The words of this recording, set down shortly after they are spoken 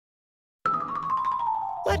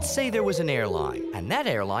Let's say there was an airline, and that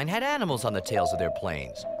airline had animals on the tails of their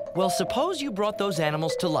planes. Well, suppose you brought those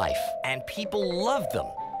animals to life, and people loved them.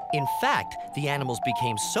 In fact, the animals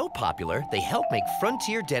became so popular, they helped make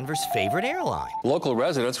Frontier Denver's favorite airline. Local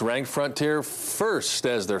residents ranked Frontier first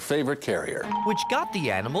as their favorite carrier. Which got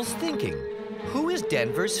the animals thinking, who is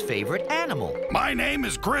Denver's favorite animal? My name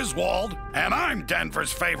is Griswold, and I'm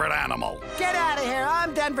Denver's favorite animal. Get out of here.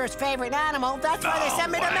 I'm Denver's favorite animal. That's why they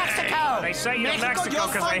sent me to Mexico. They sent you to Mexico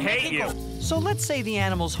because they hate you. So let's say the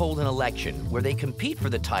animals hold an election where they compete for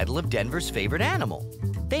the title of Denver's favorite animal.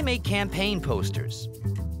 They make campaign posters.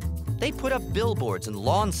 They put up billboards and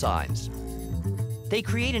lawn signs. They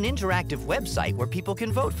create an interactive website where people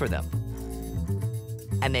can vote for them.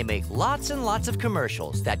 And they make lots and lots of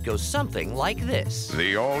commercials that go something like this.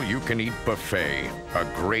 The all-you-can-eat buffet, a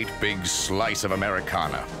great big slice of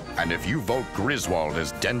Americana. And if you vote Griswold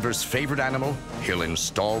as Denver's favorite animal, he'll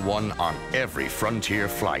install one on every Frontier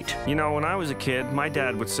flight. You know, when I was a kid, my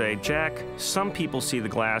dad would say, Jack, some people see the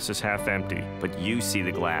glass as half empty, but you see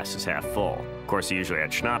the glass as half full. Of course, he usually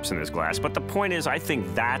had schnapps in his glass, but the point is, I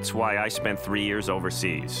think that's why I spent 3 years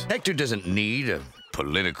overseas. Hector doesn't need a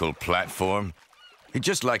political platform. He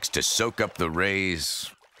just likes to soak up the rays,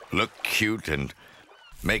 look cute, and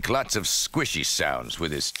make lots of squishy sounds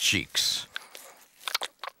with his cheeks.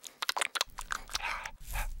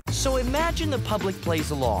 So imagine the public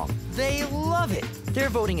plays along. They love it. They're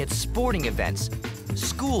voting at sporting events,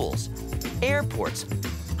 schools, airports,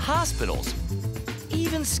 hospitals,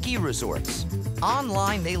 even ski resorts.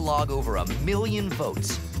 Online, they log over 1 million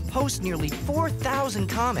votes, post nearly 4,000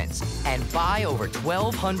 comments, and buy over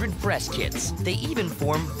 1,200 press kits. They even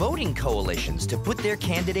form voting coalitions to put their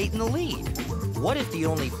candidate in the lead. What if the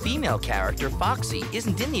only female character, Foxy,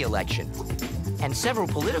 isn't in the election? And several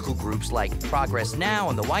political groups like Progress Now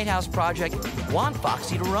and the White House Project want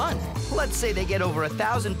Foxy to run. Let's say they get over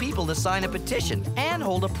 1,000 people to sign a petition and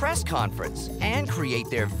hold a press conference and create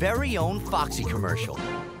their very own Foxy commercial.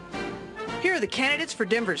 Here are the candidates for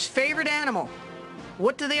Denver's favorite animal.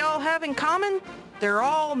 What do they all have in common? They're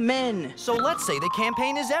all men. So let's say the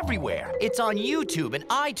campaign is everywhere. It's on YouTube and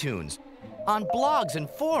iTunes, on blogs and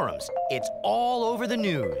forums. It's all over the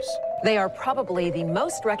news. They are probably the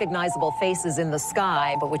most recognizable faces in the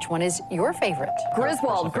sky, but which one is your favorite?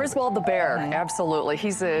 Griswold the bear. Absolutely.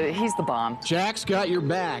 He's the bomb. Jack's got your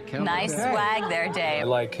back. Nice swag there, Dave. I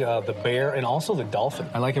like the bear and also the dolphin.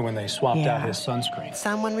 I like it when they swapped out his sunscreen.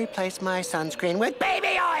 Someone replaced my sunscreen with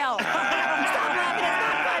baby oil. Stop laughing, it's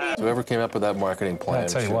not funny. Whoever came up with that marketing plan. I'll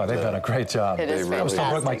tell you what, they've done a great job. It is I was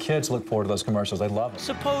telling fantastic. my kids look forward to those commercials. They love them.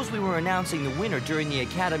 Suppose we were announcing the winner during the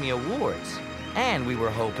Academy Awards, and we were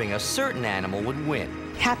hoping a certain animal would win.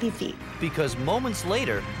 Happy Feet. Because moments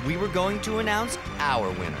later, we were going to announce our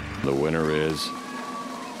winner. The winner is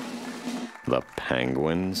the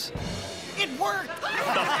penguins. It worked.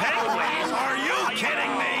 The penguins? Are you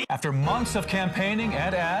kidding me? After months of campaigning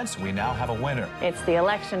and ads, we now have a winner. It's the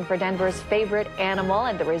election for Denver's favorite animal,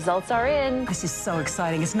 and the results are in. This is so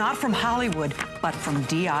exciting. It's not from Hollywood, but from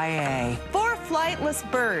DIA. 4 flightless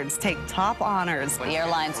birds take top honors. The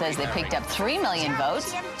airline says they picked up 3 million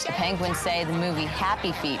votes. The Penguins say the movie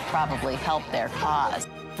Happy Feet probably helped their cause.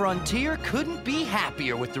 Frontier couldn't be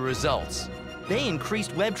happier with the results. They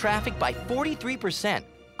increased web traffic by 43%,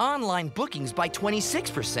 online bookings by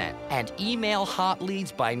 26%, and email hot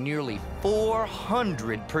leads by nearly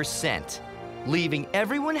 400%, leaving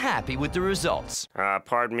everyone happy with the results.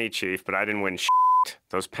 Pardon me, Chief, but I didn't win shit.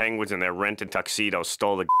 Those penguins in their rented tuxedos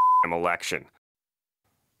stole the election.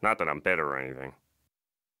 Not that I'm bitter or anything.